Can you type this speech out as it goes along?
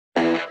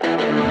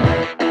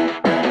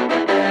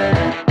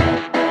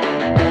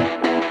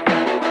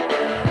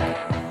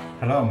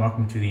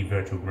welcome to the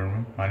virtual groom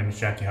room. My name is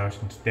Jack, your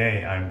host, and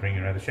today I'm bringing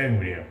another shaving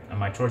video. And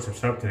my choice of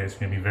soap today is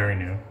going to be very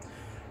new.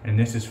 And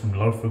this is from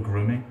Lothur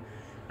Grooming,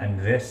 and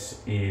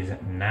this is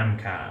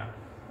Namkha.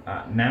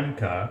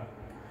 Namkha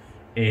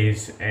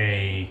is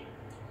a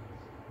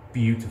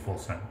beautiful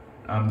scent.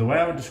 The way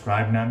I would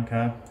describe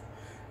Namkha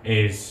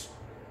is,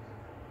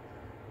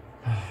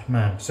 there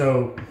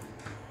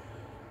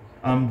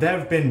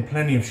have been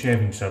plenty of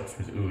shaving soaps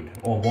with oud,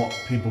 or what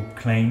people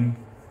claim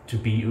to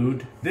be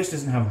oud. This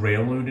doesn't have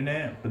real oud in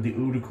it, but the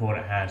Oud Accord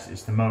it has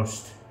is the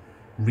most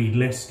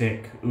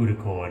realistic Oud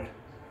Accord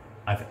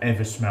I've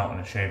ever smelt in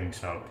a shaving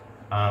soap.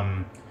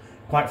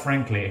 Quite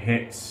frankly, it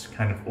hits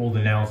kind of all the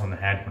nails on the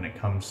head when it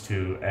comes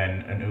to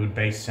an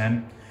oud-based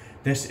scent.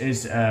 This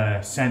is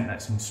a scent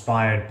that's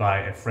inspired by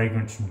a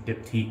fragrance from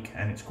Diptyque,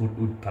 and it's called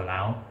Oud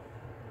Palau.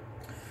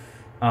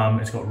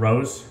 It's got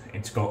rose,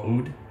 it's got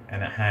oud,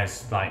 and it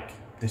has like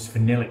this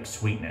vanillic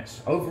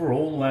sweetness.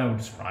 Overall, the way I would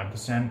describe the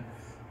scent: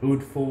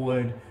 oud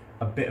forward,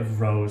 a bit of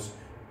rose.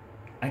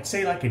 I'd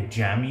say like a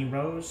jammy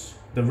rose.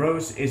 The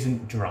rose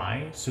isn't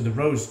dry, so the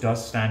rose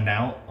does stand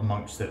out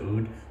amongst the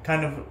oud.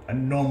 Kind of a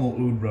normal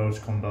oud-rose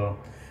combo.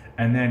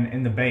 And then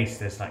in the base,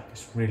 there's like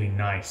this really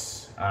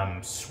nice,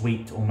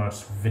 sweet,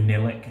 almost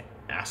vanillic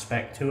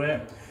aspect to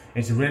it.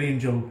 It's a really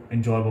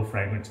enjoyable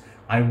fragrance.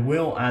 I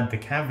will add the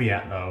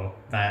caveat though,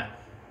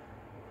 that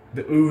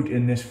the oud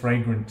in this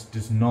fragrance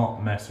does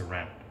not mess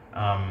around.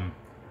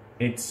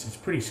 It's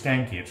pretty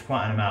skanky, it's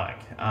quite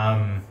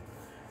animalic.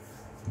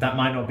 That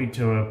might not be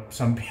to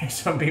some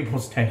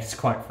people's taste,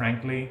 quite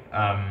frankly.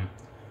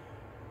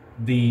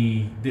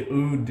 The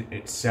oud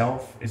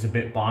itself is a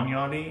bit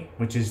barnyardy,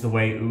 which is the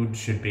way oud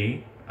should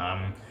be.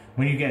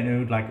 When you get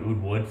an oud like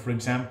oud wood, for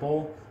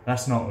example,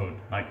 that's not oud.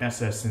 Like,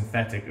 that's a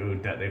synthetic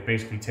oud that they've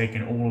basically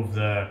taken all of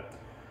the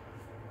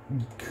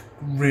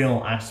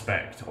real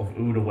aspect of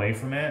oud away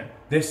from it.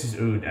 This is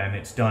oud, and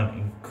it's done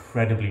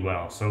incredibly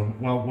well. So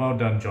well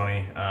done,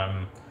 Johnny.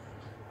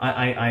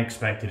 I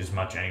expected as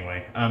much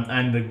anyway.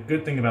 And the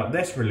good thing about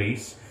this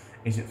release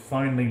is it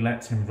finally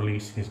lets him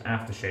release his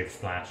aftershave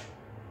splash.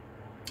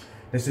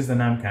 This is the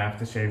Namkha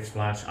aftershave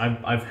splash.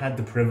 I've had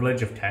the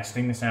privilege of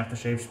testing this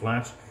aftershave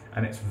splash,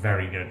 and it's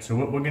very good. So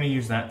we're going to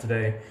use that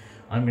today.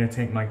 I'm going to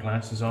take my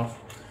glasses off.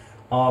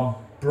 Our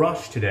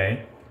brush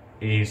today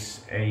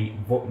is a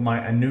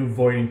new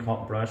Voigt and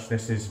Cop brush.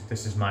 This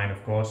is mine,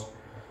 of course.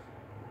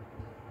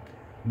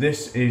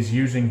 This is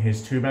using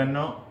his 2-band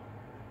knot.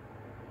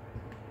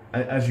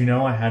 As you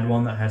know, I had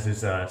one that has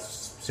his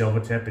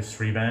silver tip, his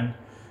 3-band.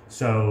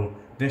 So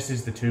this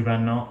is the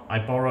 2-band knot. I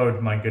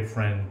borrowed my good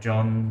friend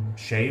John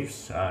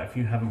Shave's. If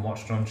you haven't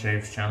watched John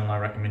Shave's channel, I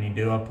recommend you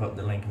do. I'll put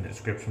the link in the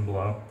description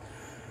below.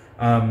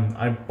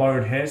 I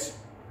borrowed his.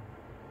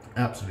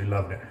 Absolutely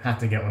loved it. Had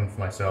to get one for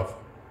myself.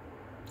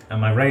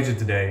 And my razor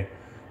today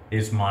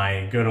is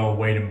my good old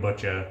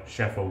Wade&Butcher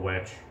Sheffield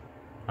Wedge.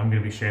 I'm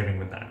going to be shaving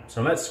with that.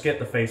 So let's get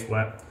the face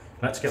wet.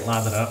 Let's get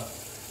lathered up,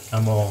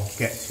 and we'll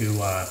get to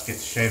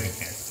shaving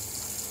here.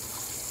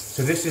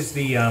 So this is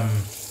the,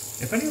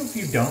 if any of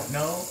you don't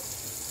know,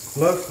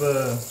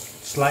 Lothur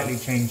slightly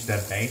changed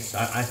their base.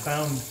 I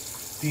found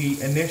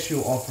the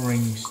initial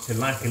offerings to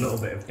lack a little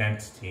bit of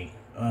density.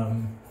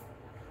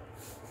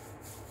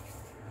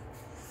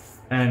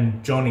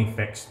 And Johnny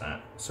fixed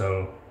that.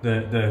 So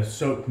the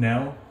soap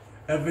now,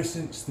 ever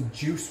since the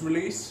juice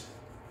release,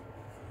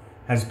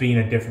 has been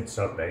a different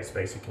soap base,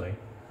 basically.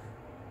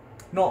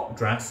 Not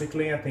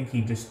drastically, I think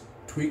he just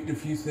tweaked a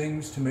few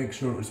things to make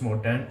sure it was more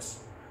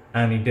dense,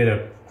 and he did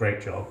a great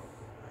job.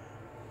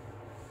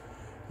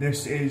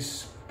 This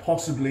is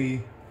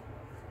possibly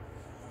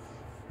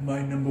my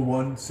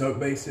 #1 soap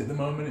base at the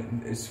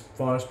moment as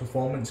far as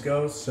performance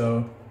goes,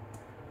 so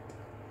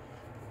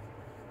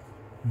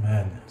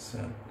man, that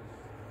scent.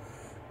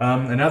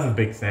 Another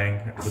big thing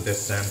with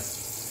this scent,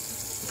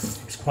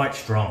 it's quite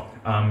strong.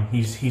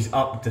 He's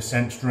upped the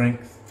scent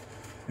strength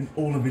in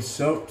all of his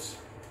soaps.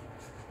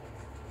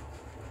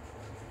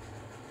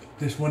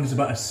 This one is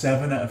about a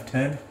 7 out of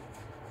 10.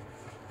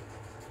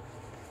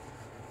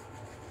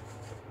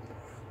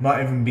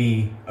 Might even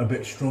be a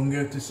bit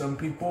stronger to some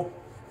people.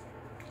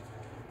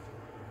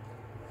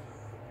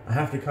 I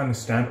have to kind of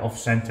stand off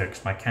center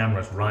because my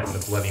camera's right in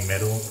the bloody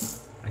middle.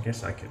 I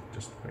guess I could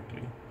just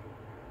quickly.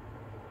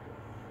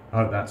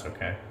 Oh, that's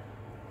okay.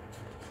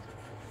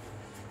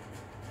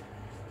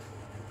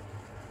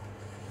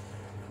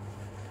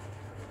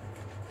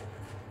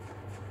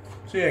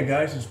 So yeah,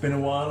 guys, it's been a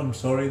while. I'm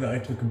sorry that I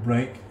took a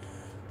break.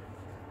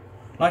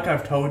 Like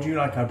I've told you,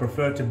 like, I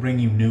prefer to bring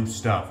you new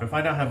stuff. If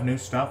I don't have new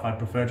stuff, I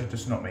prefer to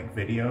just not make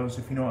videos,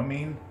 if you know what I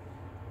mean.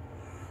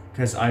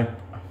 Because I'm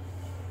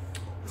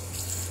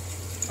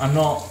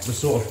not the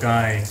sort of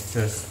guy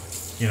to,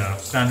 you know,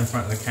 stand in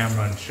front of the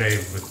camera and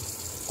shave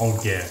with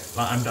old gear.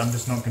 Like, I'm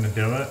just not going to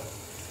do it.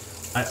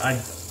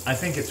 I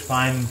think it's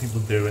fine when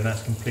people do, and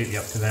that's completely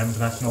up to them, but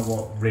that's not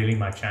what really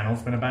my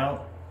channel's been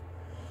about.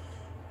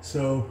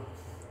 So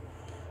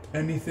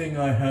anything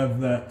I have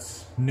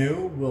that's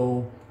new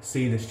will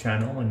see this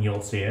channel, and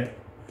you'll see it,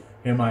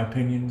 hear my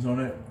opinions on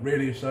it.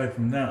 Really, aside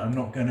from that, I'm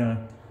not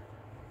gonna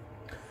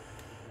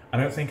I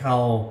don't think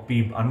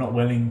I'm not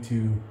willing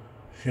to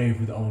shave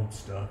with old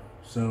stuff.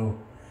 So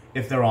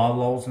if there are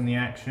lulls in the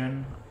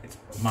action,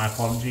 my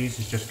apologies,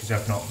 it's just because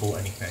I've not bought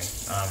anything.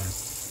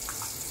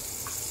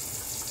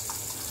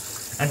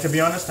 And to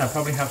be honest, I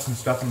probably have some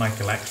stuff in my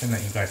collection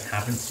that you guys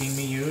haven't seen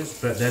me use,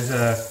 but there's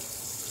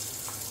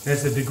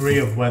a degree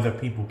of whether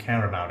people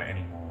care about it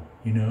anymore,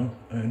 you know?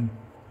 And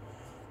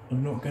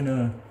I'm not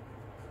gonna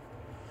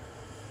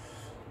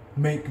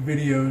make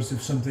videos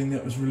of something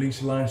that was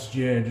released last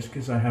year just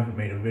because I haven't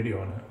made a video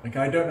on it. Like,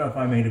 I don't know if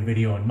I made a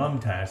video on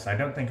Mumtaz. I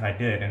don't think I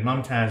did, and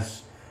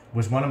Mumtaz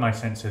was one of my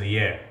scents of the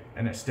year,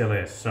 and it still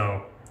is,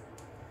 so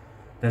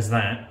there's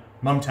that.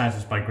 Mumtaz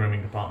is by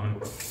Grooming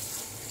Department.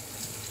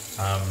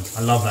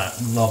 I love that,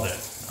 love it.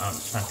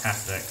 It's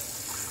fantastic.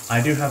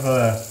 I do have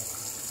a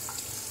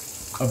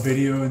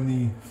video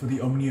for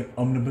the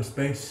omnibus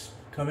base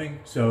coming,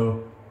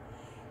 so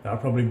that'll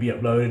probably be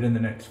uploaded in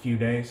the next few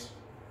days.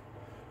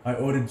 I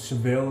ordered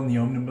Seville in the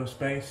omnibus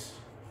base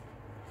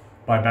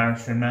by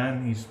Barrister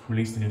Man. He's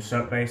released a new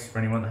soap base for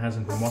anyone that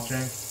hasn't been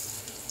watching.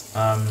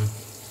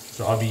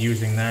 So I'll be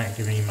using that and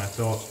giving you my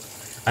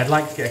thoughts. I'd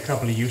like to get a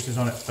couple of uses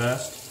on it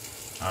first,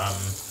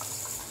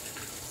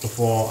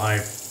 before I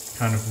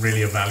kind of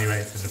really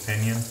evaluate his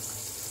opinion.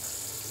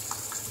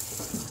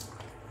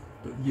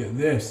 But yeah,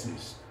 this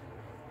is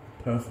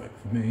perfect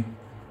for me.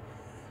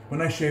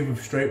 When I shave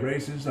with straight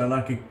razors, I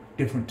like a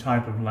different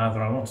type of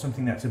lather. I want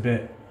something that's a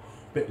bit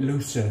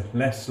looser,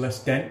 less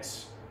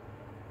dense,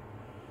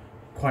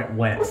 quite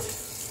wet.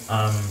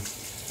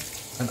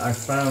 And I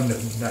found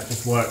that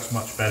just works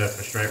much better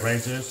for straight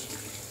razors.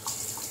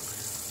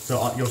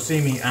 So you'll see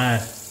me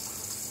add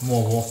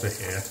more water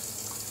here.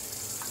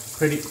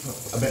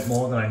 A bit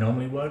more than I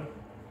normally would.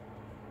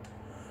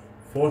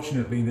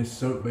 Fortunately, this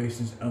soap base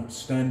is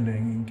outstanding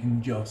and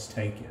can just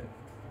take it.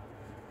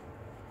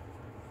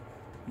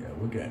 Yeah,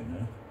 we're getting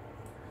there.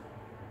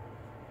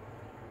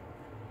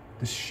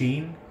 The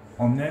sheen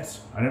on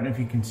this, I don't know if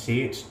you can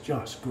see, it's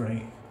just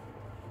great.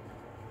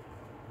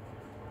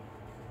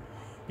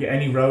 Yeah,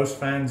 any Rose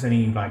fans,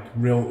 any like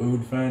real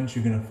Oud fans,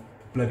 you're gonna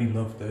bloody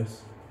love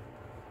this.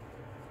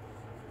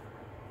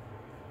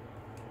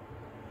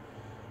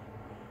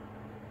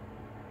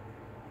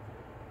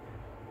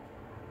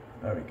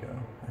 There we go.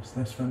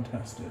 That's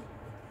fantastic.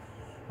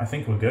 I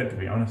think we're good, to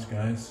be honest,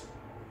 guys.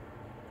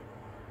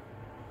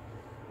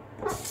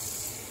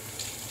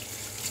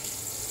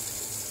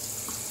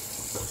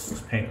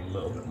 Let's paint a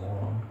little bit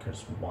more on,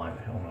 because why the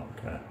hell not,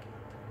 okay?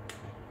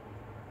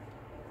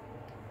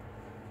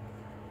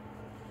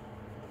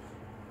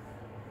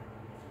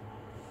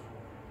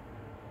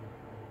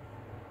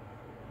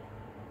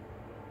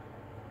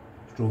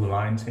 Let's draw the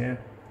lines here.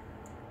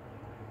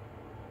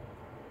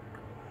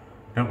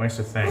 Don't waste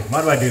a thing.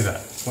 Why do I do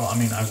that? Well, I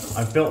mean,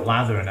 I've built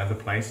lather in other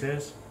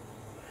places.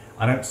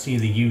 I don't see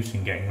the use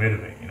in getting rid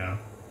of it, you know?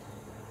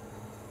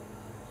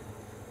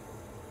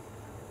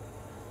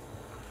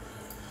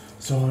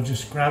 So I'll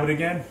just grab it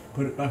again,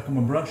 put it back on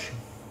my brush.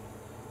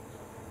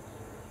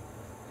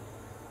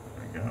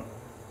 There we go.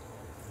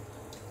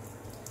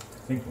 I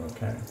think we're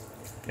okay.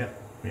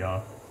 Yep, we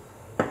are.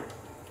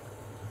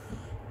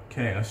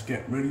 Okay, let's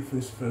get ready for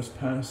this first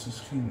pass. Let's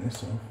clean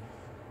this off.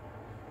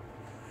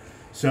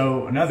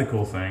 So another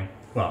cool thing,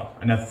 well,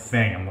 another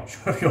thing, I'm not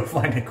sure if you'll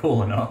find it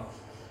cool or not.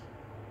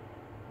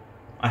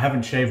 I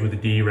haven't shaved with a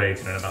D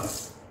razor in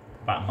about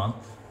a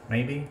month,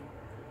 maybe.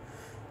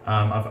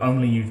 I've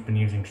only been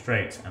using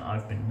straights, and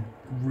I've been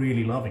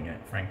really loving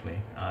it,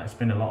 frankly. It's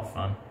been a lot of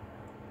fun.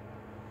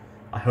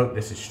 I hope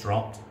this is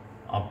stropped.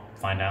 I'll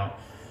find out.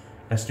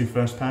 Let's do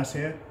first pass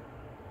here.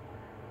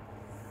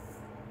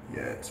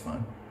 Yeah, it's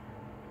fine.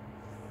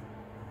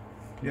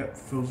 Yep,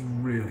 feels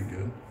really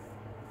good.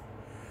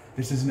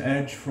 This is an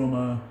edge from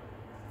a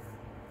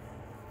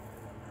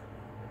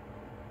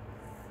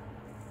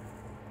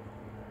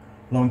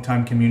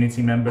long-time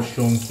community member,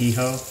 Sean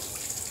Kehoe.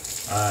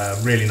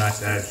 Really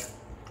nice edge.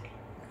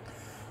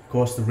 Of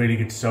course, the really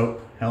good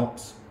soap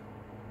helps.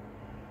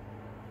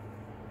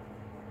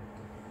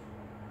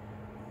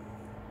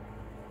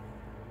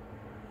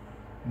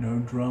 No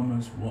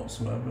dramas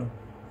whatsoever.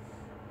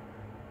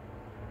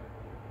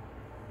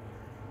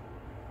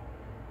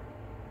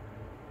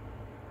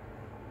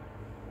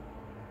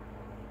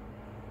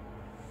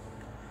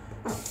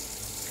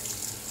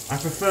 I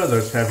prefer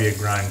those heavier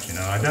grinds, you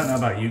know. I don't know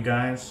about you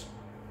guys,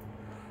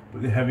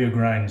 but the heavier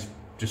grinds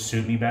just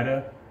suit me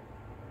better.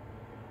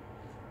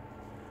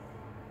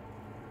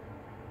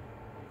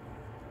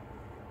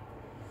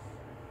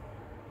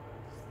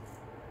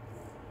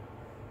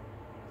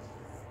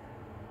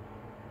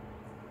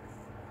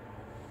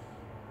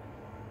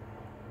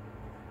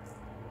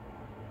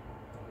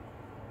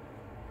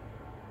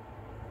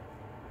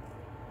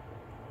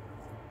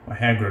 My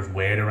hair grows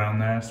weird around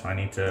there, so I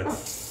need to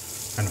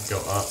kind of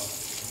go up.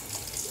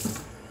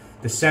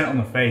 The scent on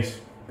the face,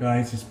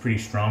 guys, is pretty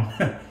strong.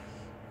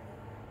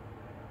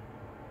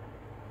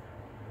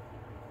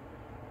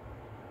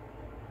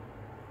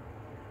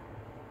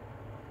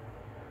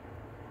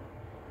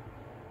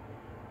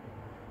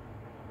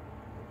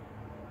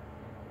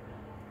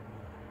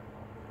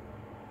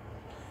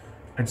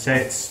 I'd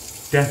say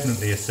it's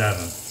definitely a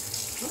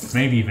 7.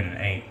 Maybe even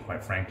an 8,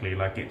 quite frankly.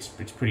 Like, it's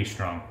pretty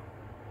strong.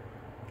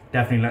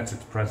 Definitely lets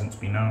its presence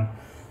be known.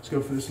 Let's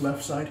go for this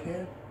left side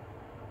here.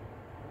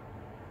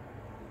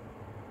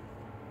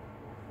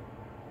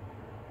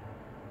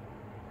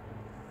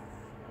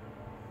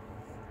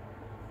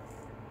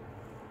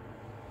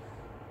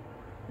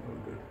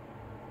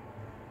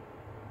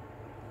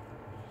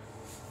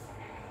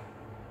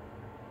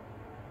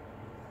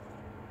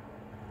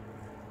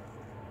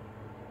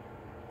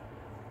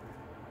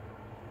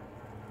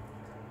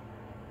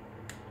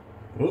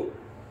 Oh,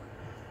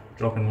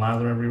 dropping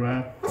lather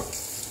everywhere.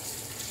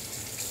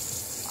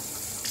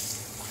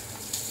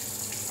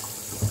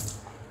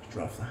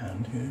 Rough the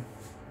hand here.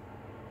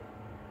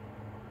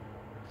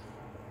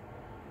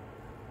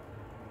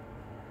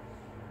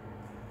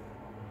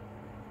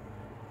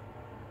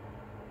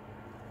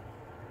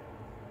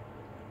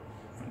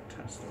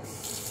 Fantastic.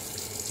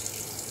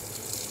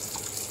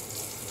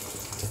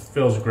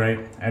 Feels great.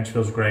 Edge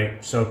feels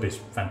great. Soap is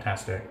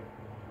fantastic.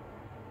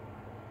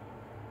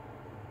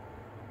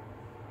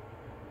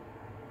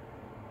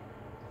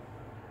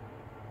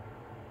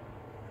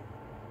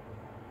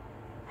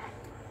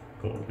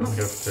 Cool. We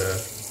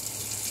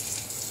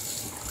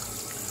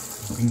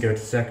can go to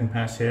second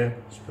pass here.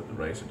 Let's put the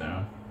razor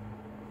down.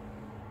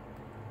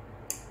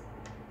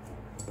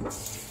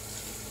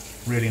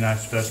 Really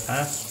nice first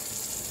pass.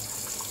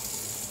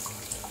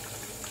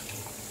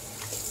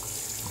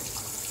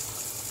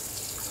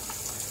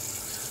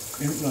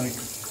 Like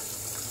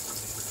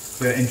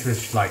the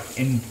interest, like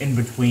in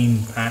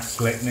between pass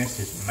slickness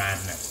is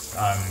madness.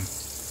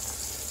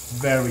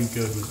 Very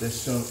good with this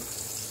soap.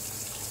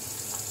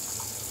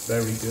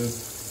 Very good.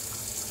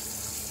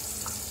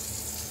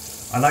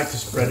 I like to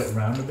spread it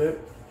around a bit.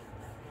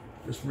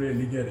 Just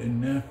really get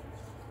in there.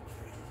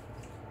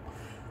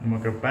 And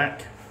we'll go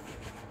back.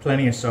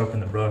 Plenty of soap in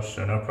the brush,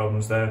 so no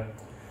problems there.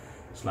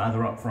 Let's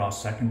lather up for our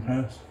second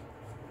pass.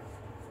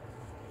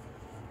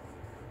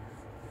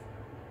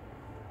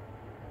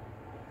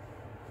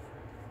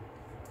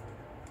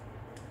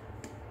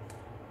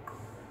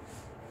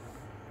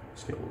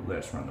 Let's get all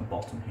this around the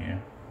bottom here.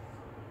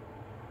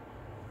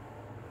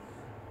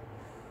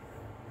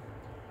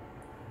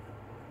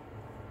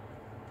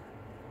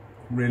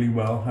 Really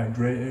well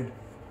hydrated.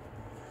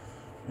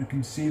 I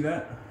can see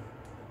that.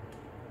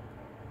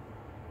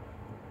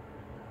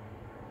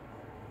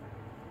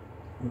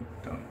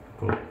 Done.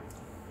 Cool.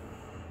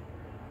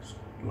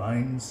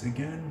 Lines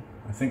again.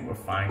 I think we're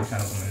fine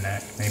kind of on the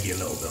neck. Maybe a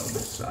little bit on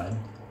this side.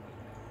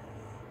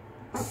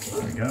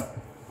 There we go.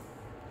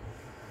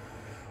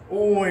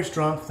 Always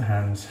dry off the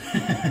hands.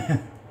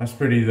 That's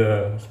pretty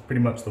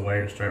much the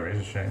way of straight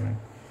razor shaving.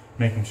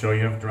 Making sure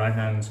you have dry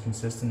hands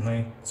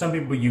consistently. Some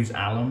people use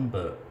alum,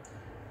 but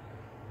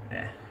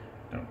yeah,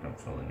 don't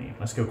feel the need.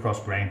 Let's go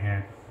cross grain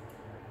here.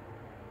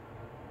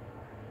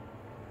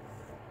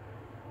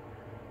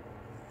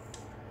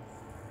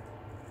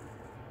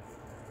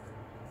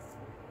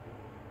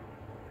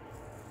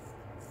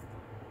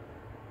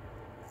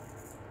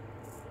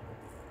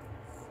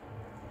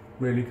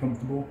 Really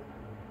comfortable.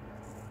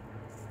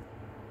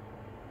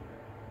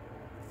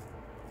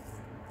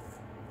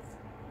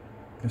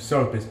 The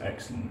soap is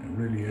excellent, it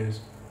really is.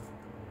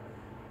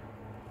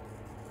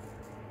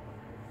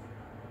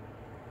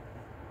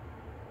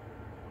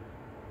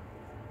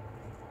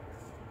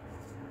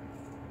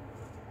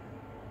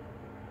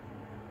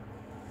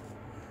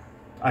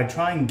 I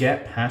try and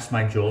get past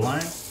my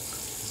jawline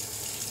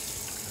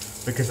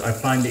because I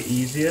find it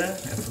easier,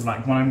 if,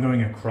 like when I'm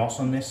going across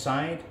on this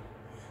side,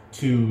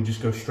 to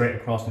just go straight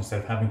across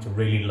instead of having to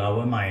really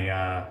lower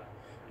my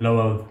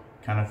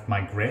kind of my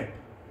grip.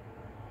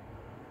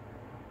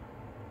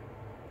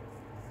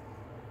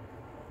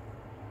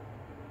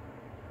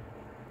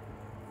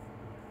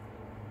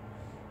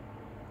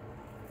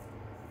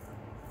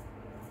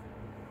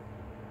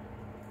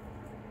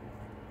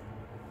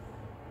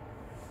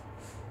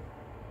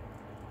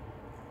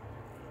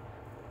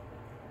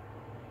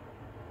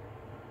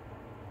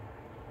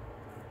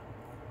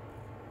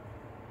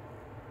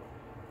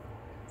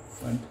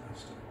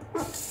 Fantastic.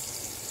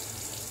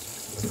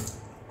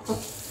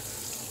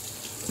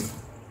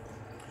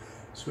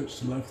 Switch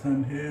to left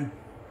hand here.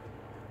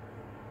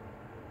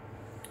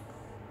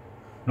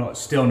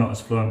 Still not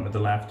as fluent with the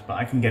left, but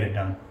I can get it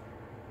done.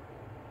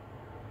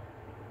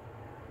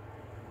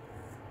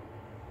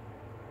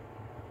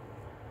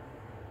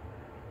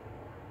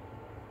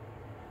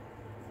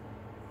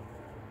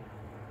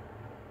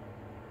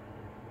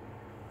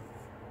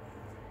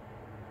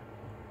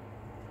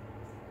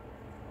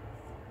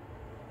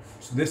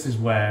 So this is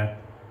where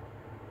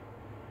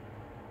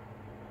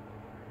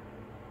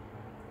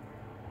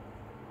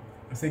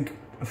I think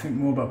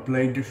more about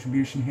blade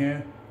distribution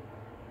here.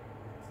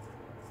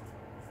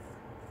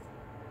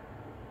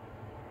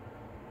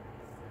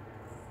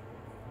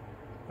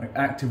 Like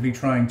actively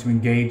trying to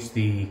engage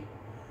the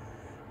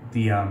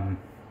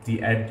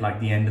edge, like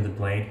the end of the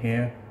blade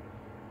here.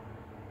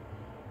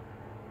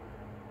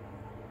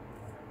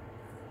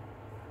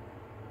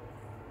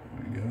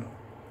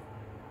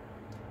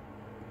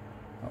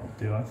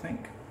 do, I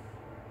think.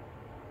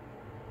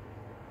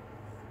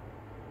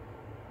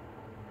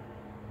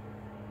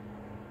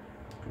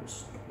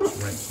 Just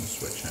rinse and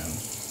switch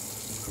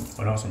hands.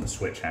 Well, not on the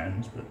switch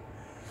hands, but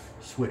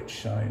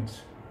switch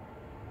sides.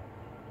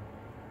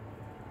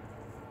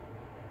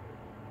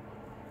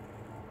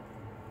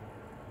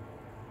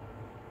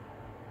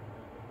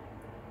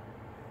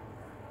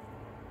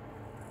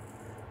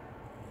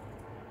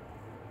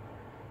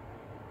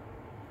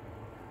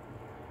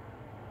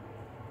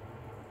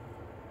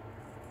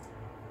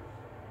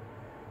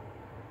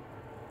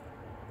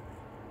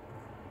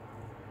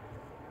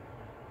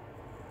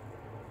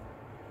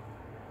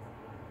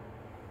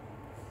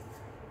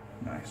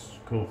 Nice,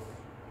 cool.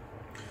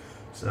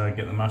 So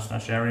get the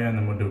mustache area and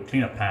then we'll do a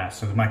cleanup pass.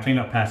 So my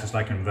cleanup pass is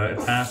like an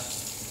inverted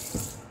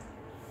pass.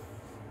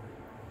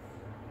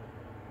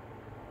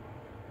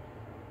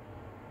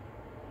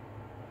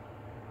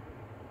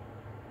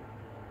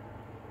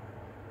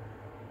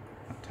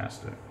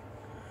 Fantastic.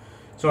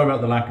 Sorry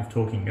about the lack of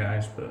talking,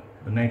 guys, but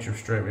the nature of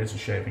straight razor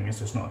shaving is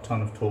just not a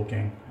ton of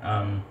talking.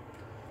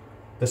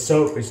 The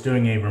soap is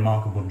doing a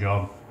remarkable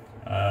job,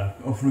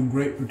 offering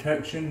great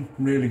protection,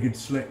 really good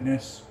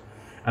slickness.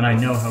 And I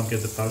know how good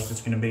the post is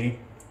going to be.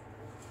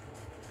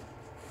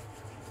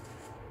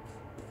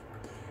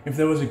 If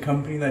there was a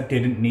company that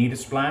didn't need a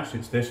splash,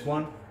 it's this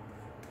one.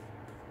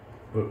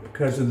 But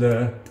because of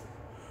the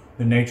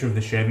nature of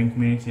the shaving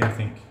community, I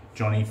think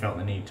Johnny felt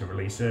the need to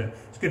release it.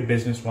 It's good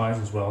business-wise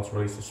as well to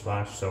release the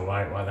splash, so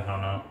why the hell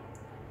not?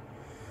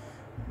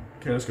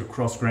 Okay, let's go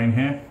cross grain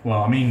here.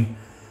 Well, I mean,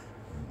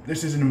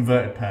 this is an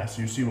inverted pass,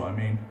 so you see what I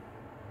mean.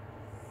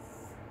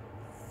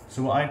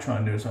 So what I try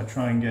and do is I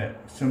try and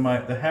get, so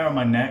the hair on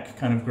my neck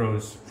kind of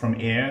grows from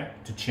ear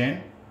to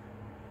chin,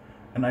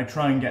 and I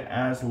try and get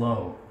as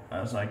low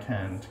as I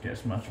can to get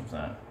as much of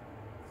that.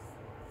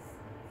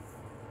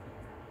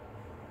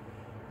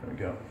 There we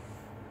go.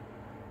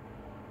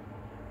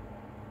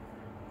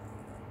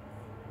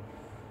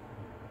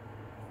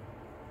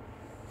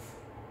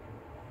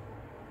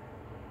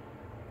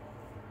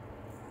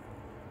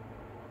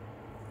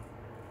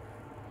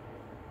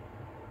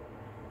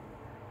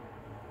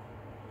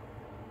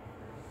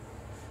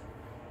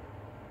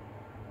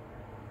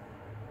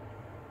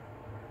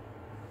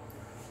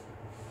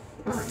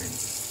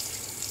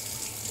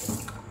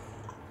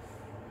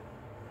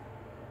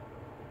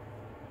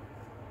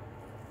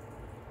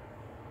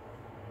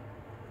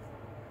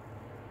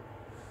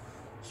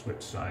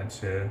 Switch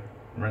sides here,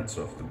 rinse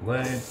off the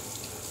blade,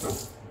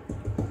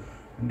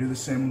 and do the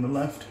same on the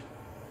left.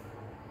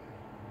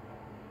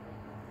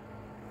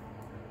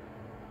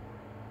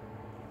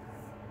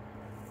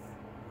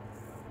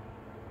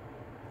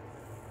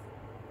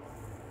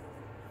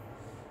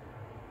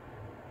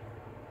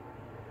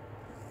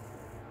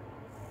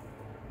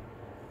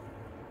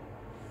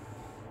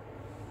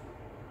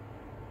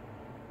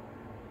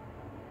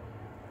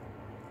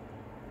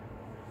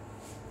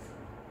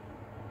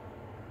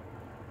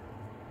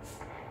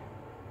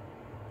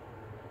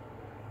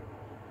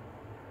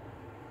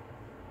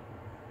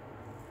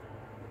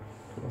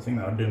 I think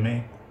that would do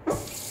me.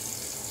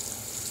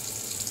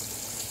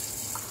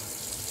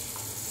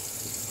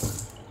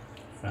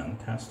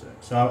 Fantastic.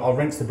 So I'll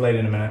rinse the blade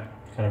in a minute,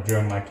 kind of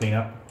during my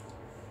cleanup.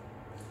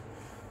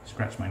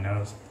 Scratch my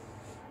nose.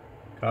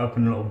 Got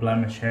open a little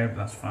blemish here, but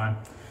that's fine.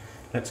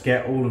 Let's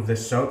get all of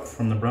this soap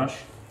from the brush.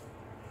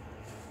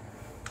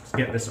 Let's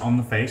get this on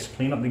the face,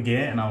 clean up the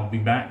gear, and I'll be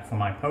back for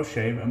my post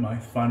shave and my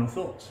final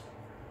thoughts.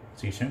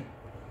 See you soon.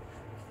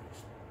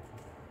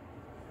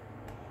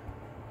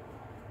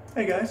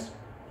 Hey guys.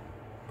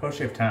 Post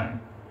shave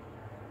time.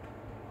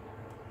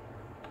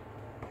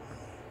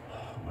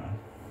 Oh man.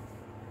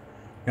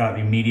 Got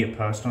the immediate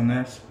post on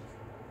this.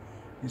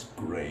 It's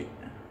great.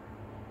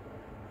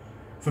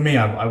 For me,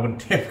 I wouldn't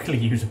typically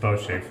use a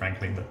post shave,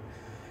 frankly, but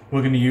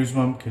we're going to use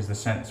one because the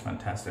scent is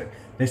fantastic.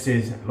 This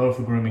is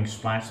Lothur Grooming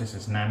Splash. This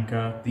is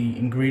Namkha. The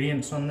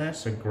ingredients on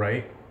this are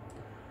great.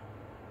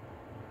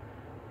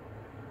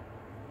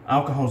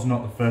 Alcohol's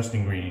not the first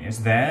ingredient. It's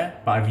there,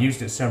 but I've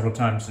used it several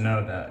times to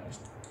know that it's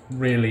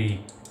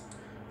really,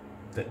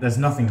 there's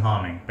nothing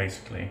harming,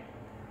 basically.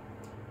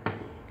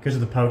 Because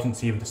of the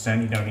potency of the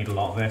scent, you don't need a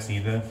lot of this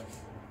either.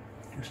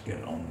 Just get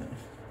it on there.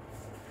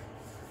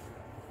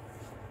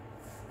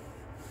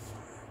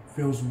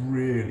 Feels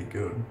really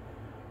good.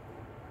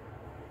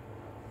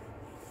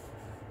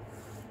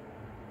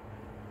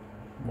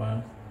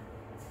 Wow.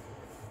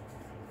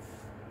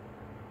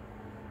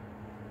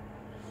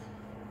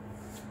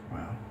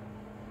 Wow.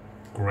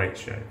 Great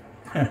shave.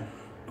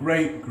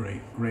 Great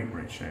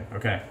shave.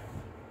 Okay.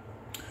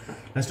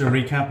 Let's do a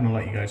recap and I'll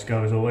let you guys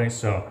go as always.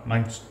 So,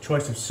 my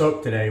choice of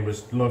soap today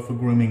was Lothur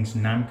Grooming's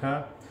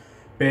Namkha.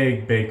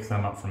 Big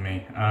thumb up from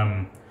me.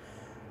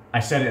 I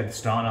said it at the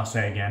start and I'll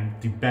say it again.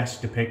 The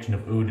best depiction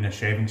of oud in a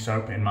shaving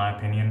soap, in my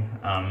opinion.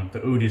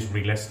 The oud is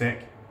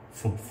realistic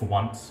for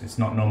once. It's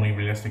not normally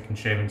realistic in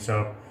shaving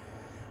soap.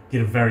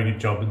 Did a very good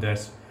job with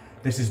this.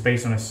 This is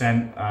based on a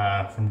scent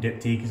from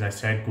Diptyque, as I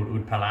said, called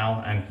Oud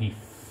Palau, and he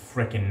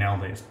freaking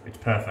nailed it. It's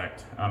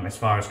perfect as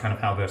far as kind of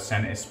how the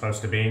scent is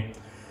supposed to be.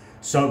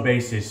 soap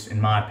base is, in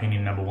my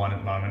opinion, #1 at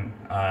the moment.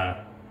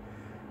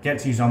 Get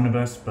to use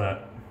Omnibus,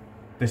 but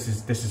this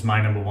is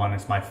my #1.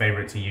 It's my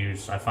favorite to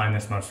use. I find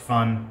this most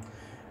fun.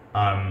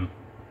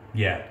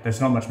 Yeah, there's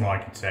not much more I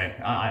could say.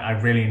 I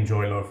really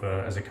enjoy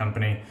Lothur as a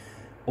company.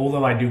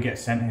 Although I do get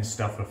sent his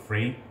stuff for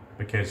free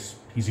because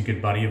he's a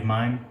good buddy of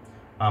mine,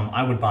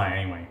 I would buy it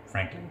anyway,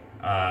 frankly.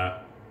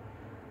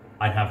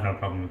 I'd have no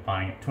problem with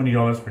buying it.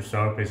 $20 for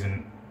soap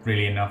isn't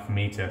really enough for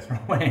me to throw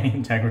away any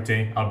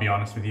integrity, I'll be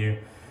honest with you.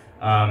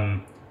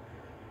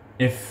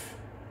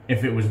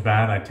 If it was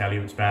bad, I'd tell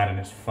you it's bad, and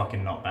it's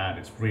fucking not bad.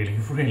 It's really,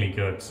 really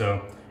good.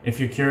 So if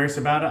you're curious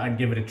about it, I'd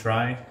give it a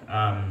try.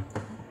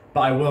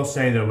 But I will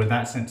say though, with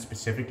that scent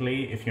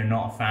specifically, if you're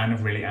not a fan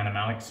of really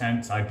animalic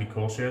scents, I'd be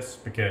cautious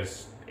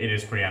because it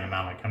is pretty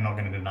animalic. I'm not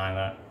going to deny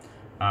that.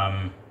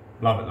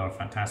 Love it though,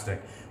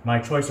 fantastic. My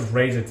choice of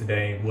razor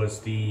today was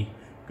the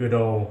good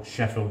old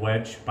Sheffield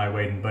Wedge by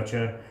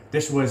Wade&Butcher.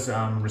 This was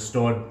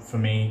restored for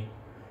me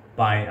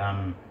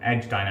by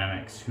Edge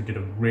Dynamics, who did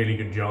a really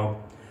good job.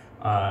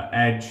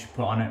 Edge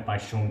put on it by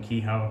Sean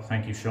Kehoe.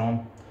 Thank you,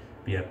 Sean.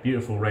 But yeah,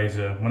 beautiful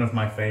razor, one of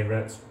my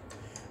favorites.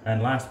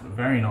 And last but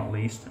very not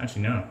least,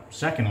 actually no,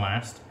 second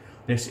last,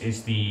 this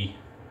is the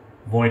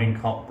Voigt and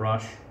Cop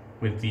brush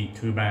with the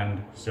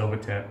 2-band silver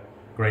tip.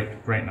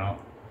 Great knot.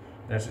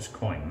 There's his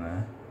coin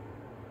there.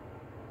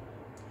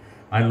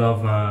 I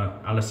love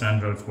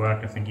Alessandro's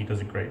work. I think he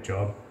does a great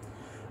job.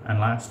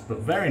 And last but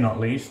very not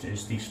least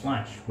is the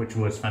splash, which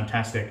was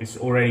fantastic. It's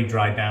already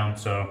dried down,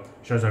 so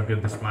shows how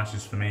good the splash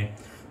is for me.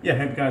 Yeah,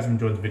 hope you guys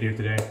enjoyed the video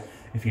today.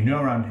 If you're new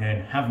around here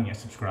and haven't yet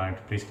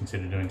subscribed, please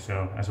consider doing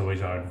so. As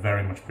always, I would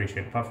very much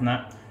appreciate it. Apart from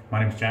that, my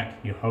name is Jack,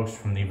 your host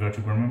from the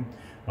Virtual Grooming.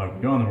 Wherever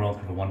you go in the world,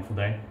 have a wonderful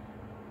day.